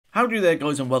Howdy there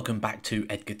guys, and welcome back to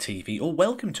Edgar TV, or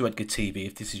welcome to Edgar TV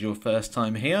if this is your first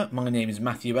time here. My name is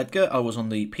Matthew Edgar. I was on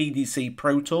the PDC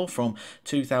Pro Tour from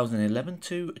 2011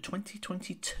 to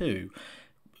 2022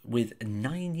 with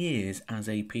 9 years as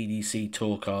a PDC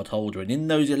Tour card holder, and in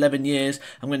those 11 years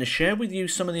I'm going to share with you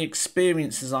some of the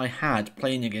experiences I had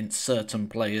playing against certain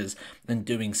players and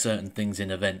doing certain things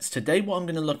in events. Today what I'm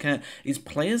going to look at is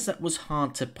players that was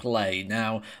hard to play.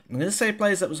 Now I'm going to say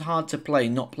players that was hard to play,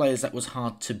 not players that was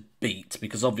hard to beat,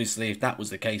 because obviously if that was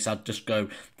the case I'd just go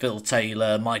Phil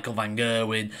Taylor, Michael Van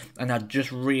Gerwen, and I'd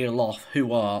just reel off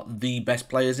who are the best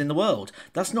players in the world.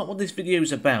 That's not what this video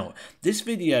is about. This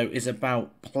video is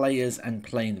about players and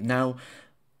playing. Now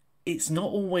it's not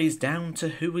always down to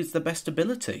who is the best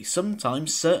ability.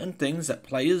 Sometimes certain things that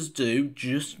players do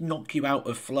just knock you out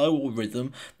of flow or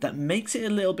rhythm that makes it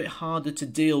a little bit harder to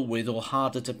deal with or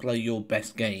harder to play your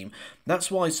best game. That's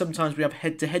why sometimes we have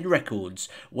head-to-head records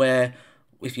where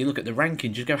if you look at the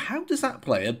rankings, you go, how does that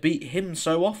player beat him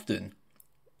so often?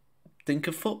 Think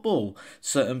of football.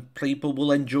 Certain people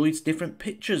will enjoy different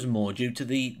pitches more due to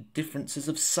the differences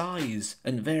of size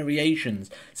and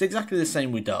variations. It's exactly the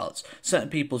same with darts. Certain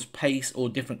people's pace or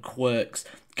different quirks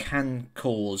can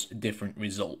cause different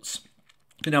results.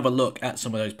 We're going to have a look at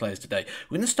some of those players today.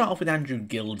 We're going to start off with Andrew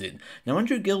Gilding. Now,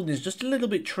 Andrew Gilding is just a little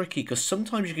bit tricky because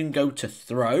sometimes you can go to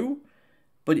throw,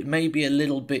 but it may be a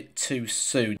little bit too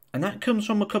soon. And that comes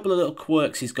from a couple of little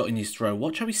quirks he's got in his throw.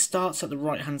 Watch how he starts at the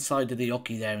right-hand side of the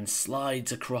oche there and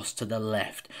slides across to the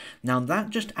left. Now that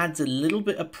just adds a little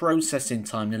bit of processing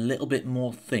time and a little bit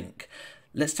more think.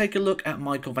 Let's take a look at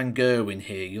Michael Van Gerwen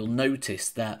here. You'll notice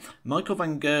that Michael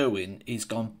Van Gerwen is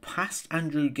gone past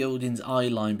Andrew Gilding's eye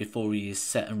line before he is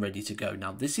set and ready to go.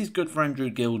 Now, this is good for Andrew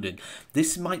Gilding.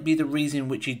 This might be the reason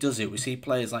which he does it. We see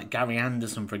players like Gary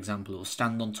Anderson, for example, who will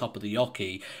stand on top of the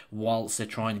oche whilst they're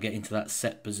trying to get into that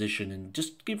set position and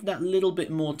just give that little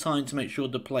bit more time to make sure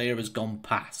the player has gone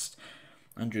past.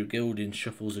 Andrew Gilding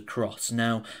shuffles across.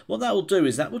 Now, what that will do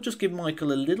is that will just give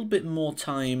Michael a little bit more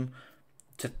time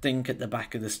to think at the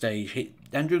back of the stage.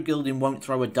 Andrew Gilding won't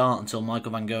throw a dart until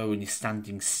Michael Van Gerwen is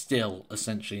standing still,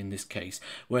 essentially in this case.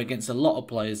 Where against a lot of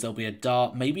players, there'll be a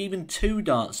dart, maybe even two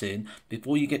darts in,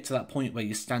 before you get to that point where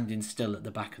you're standing still at the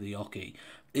back of the oche.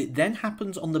 It then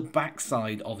happens on the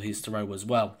backside of his throw as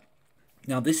well.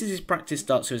 Now, this is his practice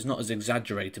dart, so it's not as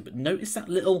exaggerated, but notice that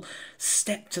little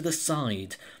step to the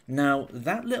side. Now,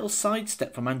 that little side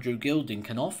step from Andrew Gilding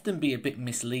can often be a bit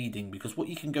misleading, because what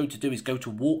you can go to do is go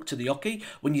to walk to the oche.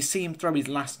 When you see him throw his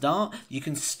last dart, you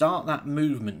can start that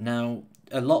movement. Now,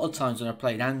 a lot of times when I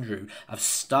played Andrew, I've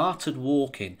started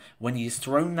walking when he's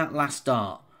thrown that last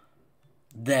dart.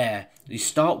 There, you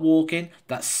start walking,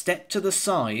 that step to the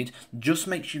side just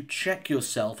makes you check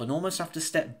yourself and almost have to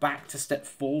step back to step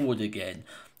forward again.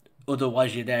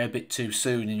 Otherwise you're there a bit too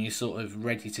soon and you're sort of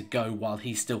ready to go while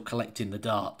he's still collecting the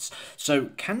darts.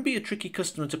 So can be a tricky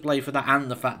customer to play for that,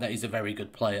 and the fact that he's a very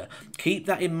good player. Keep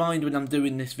that in mind when I'm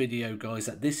doing this video, guys,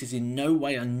 that this is in no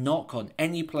way a knock on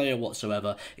any player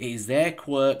whatsoever. It is their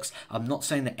quirks. I'm not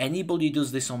saying that anybody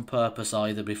does this on purpose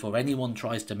either, before anyone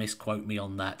tries to misquote me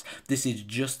on that. This is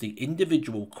just the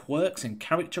individual quirks and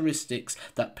characteristics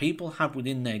that people have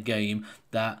within their game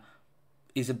that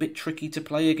is a bit tricky to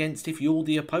play against if you're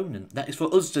the opponent. That is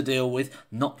for us to deal with,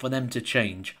 not for them to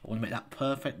change. I want to make that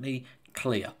perfectly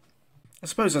clear. I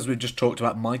suppose as we've just talked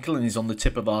about Michael and he's on the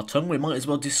tip of our tongue, we might as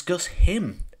well discuss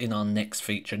him in our next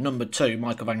feature. Number 2,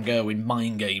 Michael Van Gerwen,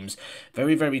 Mind Games.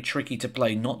 Very, very tricky to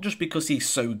play, not just because he's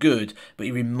so good, but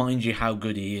he reminds you how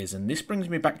good he is. And this brings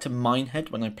me back to Minehead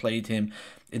when I played him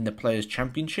in the Players'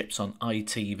 Championships on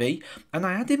ITV. And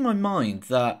I had in my mind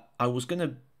that I was going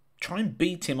to try and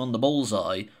beat him on the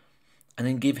bullseye and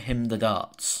then give him the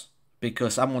darts,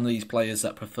 because I'm one of these players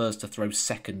that prefers to throw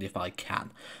second if I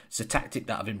can. It's a tactic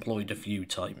that I've employed a few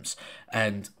times,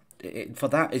 and for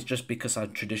that is just because I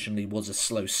traditionally was a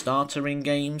slow starter in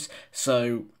games,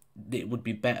 so it would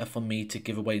be better for me to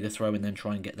give away the throw and then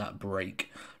try and get that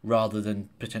break, rather than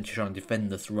potentially try and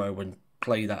defend the throw and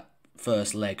play that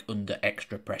first leg under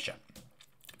extra pressure.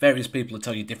 Various people will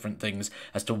tell you different things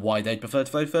as to why they'd prefer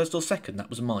to throw first or second. That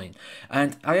was mine.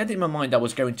 And I had in my mind I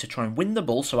was going to try and win the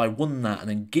ball, so I won that and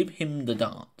then give him the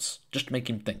darts, just to make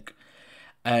him think.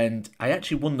 And I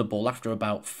actually won the ball after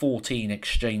about 14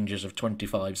 exchanges of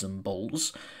 25s and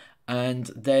balls.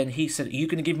 And then he said, "Are you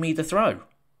going to give me the throw?"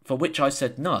 For which I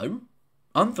said, "No,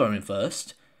 I'm throwing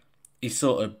first." He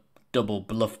sort of double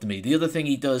bluffed me. The other thing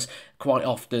he does quite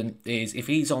often is if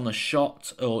he's on a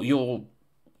shot or you're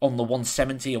on the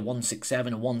 170, a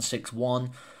 167, a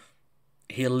 161,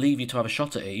 he'll leave you to have a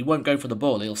shot at it. He won't go for the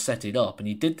ball, he'll set it up. And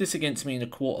he did this against me in a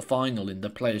quarter-final in the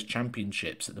Players'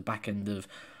 Championships at the back end of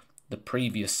the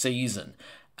previous season.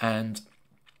 And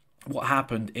what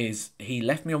happened is he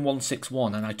left me on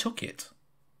 161 and I took it.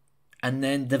 And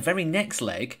then the very next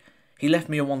leg, he left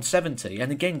me on 170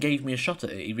 and again gave me a shot at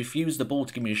it. He refused the ball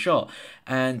to give me a shot.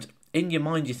 And in your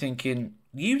mind, you're thinking,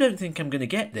 you don't think I'm going to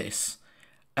get this.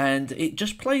 And it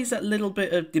just plays that little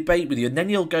bit of debate with you. And then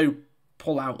he'll go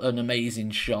pull out an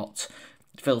amazing shot.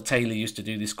 Phil Taylor used to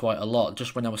do this quite a lot.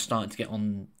 Just when I was starting to get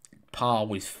on par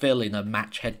with Phil in a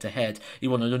match head-to-head, he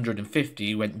won 150.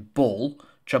 He went bull,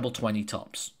 treble 20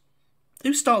 tops.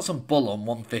 Who starts on bull on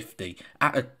 150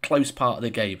 at a close part of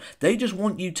the game? They just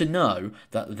want you to know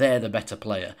that they're the better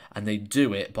player, and they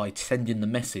do it by sending the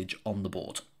message on the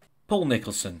board. Paul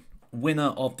Nicholson,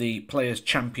 winner of the Players'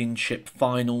 Championship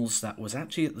Finals. That was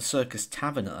actually at the Circus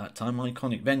Tavern at that time,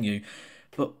 iconic venue.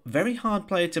 But very hard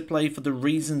player to play for the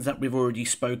reasons that we've already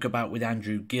spoke about with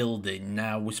Andrew Gilding.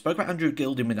 Now, we spoke about Andrew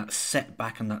Gilding with that set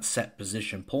back and that set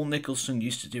position. Paul Nicholson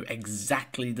used to do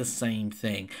exactly the same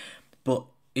thing. But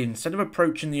instead of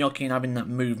approaching the hockey and having that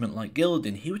movement like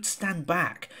Gilding, he would stand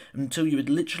back until you had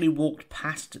literally walked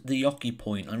past the hockey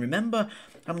point. I remember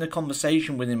having a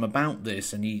conversation with him about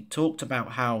this, and he talked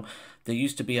about how there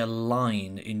used to be a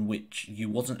line in which you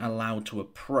wasn't allowed to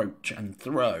approach and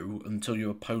throw until your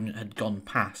opponent had gone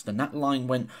past, and that line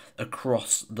went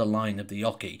across the line of the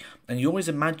hockey. And you always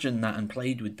imagined that and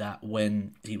played with that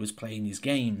when he was playing his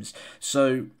games.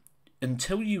 So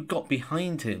until you got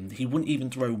behind him, he wouldn't even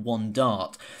throw one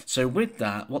dart. So with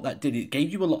that, what that did, it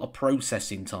gave you a lot of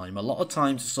processing time. A lot of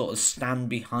times to sort of stand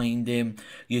behind him.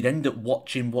 You'd end up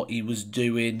watching what he was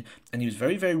doing. And he was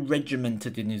very, very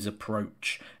regimented in his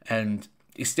approach. And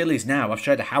he still is now. I've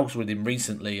shared a house with him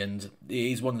recently, and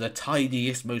he's one of the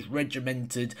tidiest, most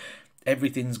regimented,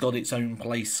 everything's got its own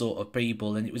place sort of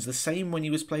people. And it was the same when he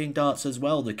was playing darts as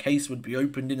well. The case would be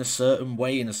opened in a certain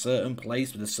way, in a certain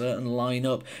place, with a certain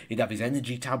lineup. He'd have his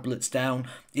energy tablets down.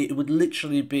 It would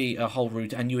literally be a whole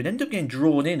route, and you would end up getting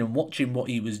drawn in and watching what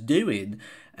he was doing.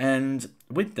 And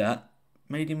with that,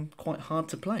 made him quite hard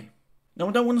to play. Now,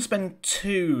 I don't want to spend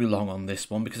too long on this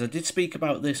one, because I did speak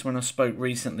about this when I spoke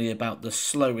recently about the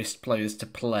slowest players to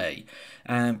play.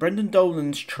 Brendan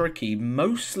Dolan's tricky,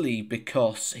 mostly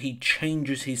because he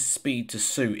changes his speed to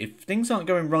suit. If things aren't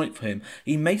going right for him,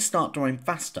 he may start drawing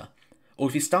faster. Or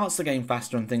if he starts the game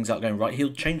faster and things aren't going right,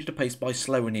 he'll change the pace by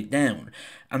slowing it down.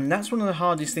 And that's one of the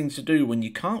hardest things to do when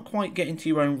you can't quite get into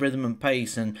your own rhythm and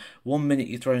pace, and 1 minute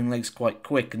you're throwing legs quite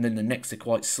quick and then the next they're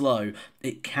quite slow.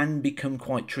 It can become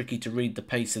quite tricky to read the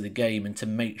pace of the game and to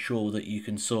make sure that you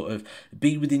can sort of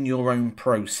be within your own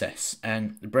process.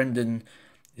 And Brendan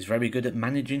is very good at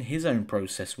managing his own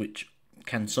process, which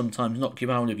can sometimes knock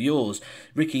you out of yours.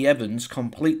 Ricky Evans,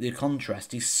 complete the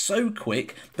contrast. He's so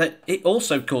quick that it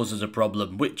also causes a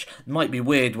problem, which might be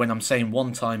weird when I'm saying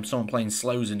one time someone playing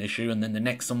slow's an issue and then the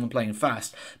next someone playing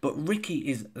fast. But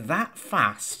Ricky is that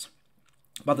fast.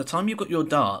 By the time you've got your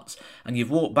darts and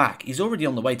you've walked back, he's already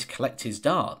on the way to collect his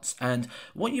darts. And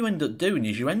what you end up doing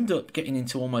is you end up getting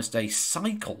into almost a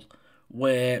cycle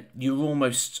where you're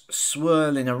almost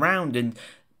swirling around, and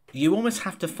you almost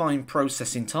have to find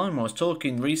processing time. I was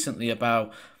talking recently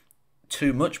about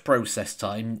too much process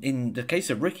time. In the case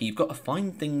of Ricky, you've got to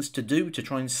find things to do to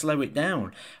try and slow it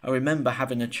down. I remember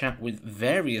having a chat with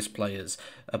various players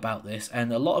about this,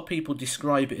 and a lot of people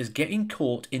describe it as getting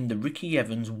caught in the Ricky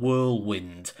Evans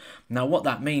whirlwind. Now, what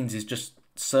that means is just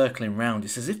circling round.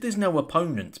 It's as if there's no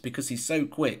opponent, because he's so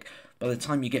quick. By the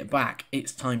time you get back,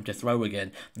 it's time to throw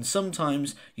again. And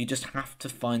sometimes you just have to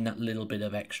find that little bit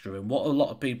of extra. And what a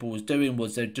lot of people was doing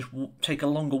was they'd just take a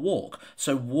longer walk.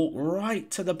 So walk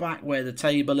right to the back where the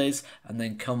table is, and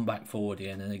then come back forward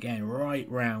again. And again, right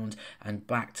round and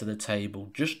back to the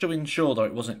table, just to ensure that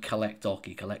it wasn't collect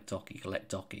hockey, collect hockey,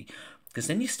 collect hockey. Because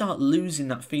then you start losing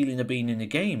that feeling of being in a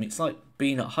game. It's like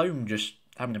being at home just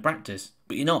having a practice.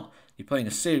 But you're not. You're playing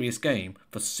a serious game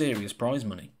for serious prize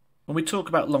money. When we talk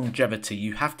about longevity,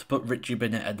 you have to put Richie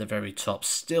Burnett at the very top,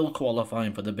 still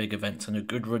qualifying for the big events and a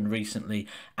good run recently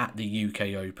at the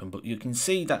UK Open. But you can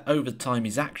see that over time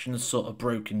his action has sort of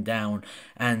broken down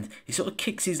and he sort of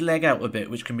kicks his leg out a bit,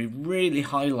 which can be really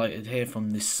highlighted here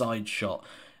from this side shot.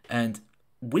 And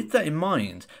with that in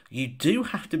mind, you do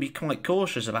have to be quite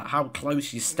cautious about how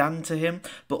close you stand to him,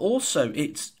 but also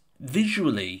it's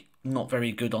visually not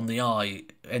very good on the eye.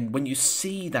 And when you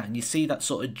see that and you see that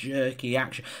sort of jerky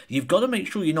action, you've got to make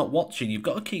sure you're not watching. You've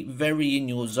got to keep very in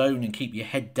your zone and keep your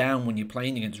head down when you're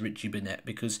playing against Richie Burnett,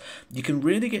 because you can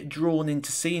really get drawn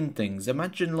into seeing things.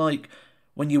 Imagine like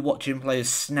when you're watching players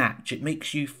snatch, it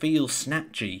makes you feel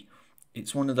snatchy.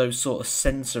 It's one of those sort of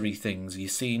sensory things. You're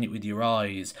seeing it with your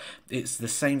eyes. It's the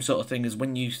same sort of thing as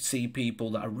when you see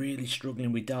people that are really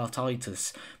struggling with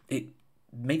dartitis. It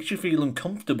makes you feel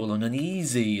uncomfortable and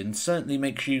uneasy, and certainly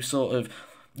makes you sort of...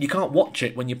 You can't watch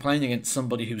it when you're playing against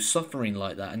somebody who's suffering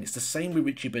like that. And it's the same with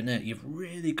Richie Burnett. You've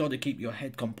really got to keep your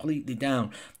head completely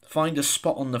down. Find a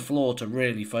spot on the floor to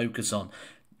really focus on.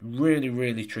 Really,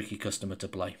 really tricky customer to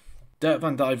play. Dirk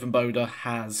van Dijvenbode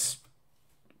has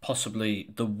possibly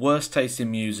the worst taste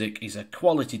in music. He's a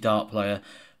quality dart player,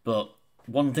 but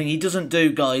one thing he doesn't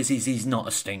do, guys, is he's not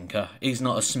a stinker. He's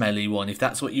not a smelly one. If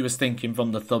that's what you was thinking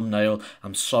from the thumbnail,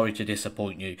 I'm sorry to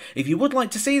disappoint you. If you would like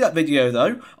to see that video,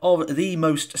 though, of the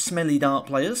most smelly dart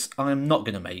players, I'm not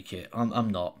going to make it. I'm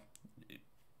not.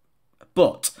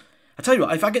 But I tell you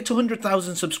what, if I get to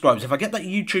 100,000 subscribers, if I get that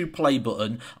YouTube play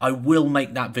button, I will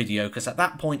make that video, because at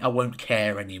that point I won't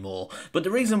care anymore. But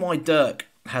the reason why Dirk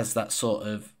has that sort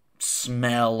of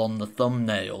smell on the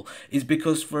thumbnail is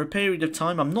because for a period of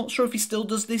time, I'm not sure if he still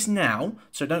does this now,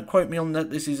 so don't quote me on that,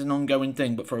 this is an ongoing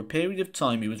thing, but for a period of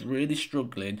time he was really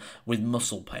struggling with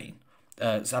muscle pain.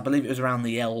 So I believe it was around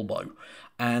the elbow.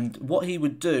 And what he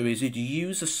would do is he'd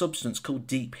use a substance called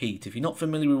deep heat. If you're not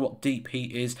familiar with what deep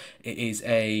heat is, it is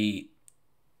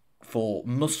for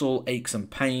muscle aches and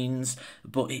pains,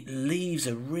 but it leaves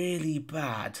a really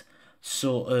bad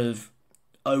sort of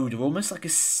odour, almost like a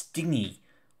stingy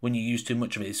when you use too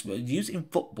much of it. You use it in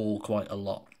football quite a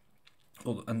lot.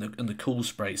 And the cool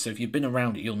spray. So if you've been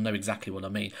around it, you'll know exactly what I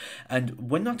mean. And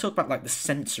when I talk about like the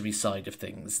sensory side of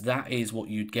things, that is what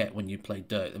you'd get when you play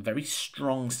Dirk. A very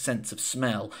strong sense of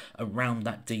smell around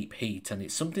that deep heat. And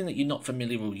it's something that you're not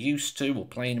familiar or used to, or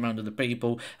playing around other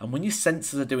people. And when your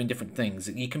senses are doing different things,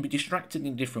 you can be distracted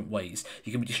in different ways.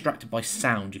 You can be distracted by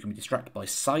sound, you can be distracted by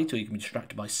sight, or you can be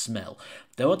distracted by smell.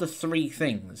 There are the three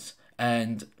things.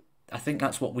 And I think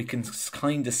that's what we can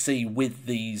kind of see with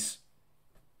these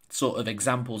sort of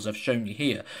examples I've shown you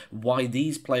here, why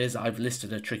these players that I've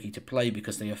listed are tricky to play,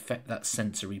 because they affect that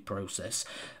sensory process.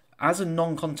 As a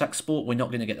non-contact sport, we're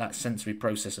not going to get that sensory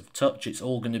process of touch. It's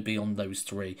all going to be on those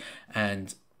three.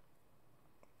 And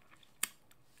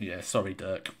yeah, sorry,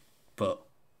 Dirk, but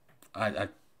I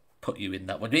put you in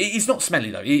that one. He's not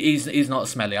smelly though. He's not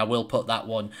smelly. I will put that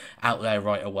one out there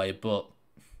right away, but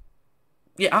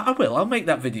yeah, I will. I'll make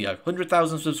that video.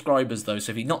 100,000 subscribers, though,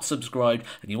 so if you're not subscribed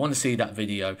and you want to see that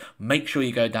video, make sure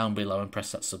you go down below and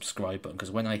press that subscribe button,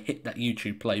 because when I hit that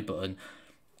YouTube play button,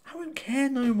 I won't care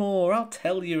no more. I'll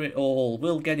tell you it all.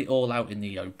 We'll get it all out in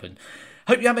the open.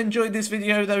 Hope you have enjoyed this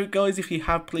video, though, guys. If you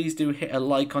have, please do hit a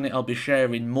like on it. I'll be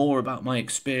sharing more about my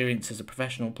experience as a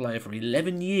professional player for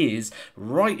 11 years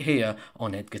right here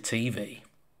on Edgar TV.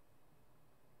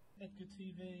 Edgar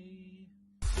TV.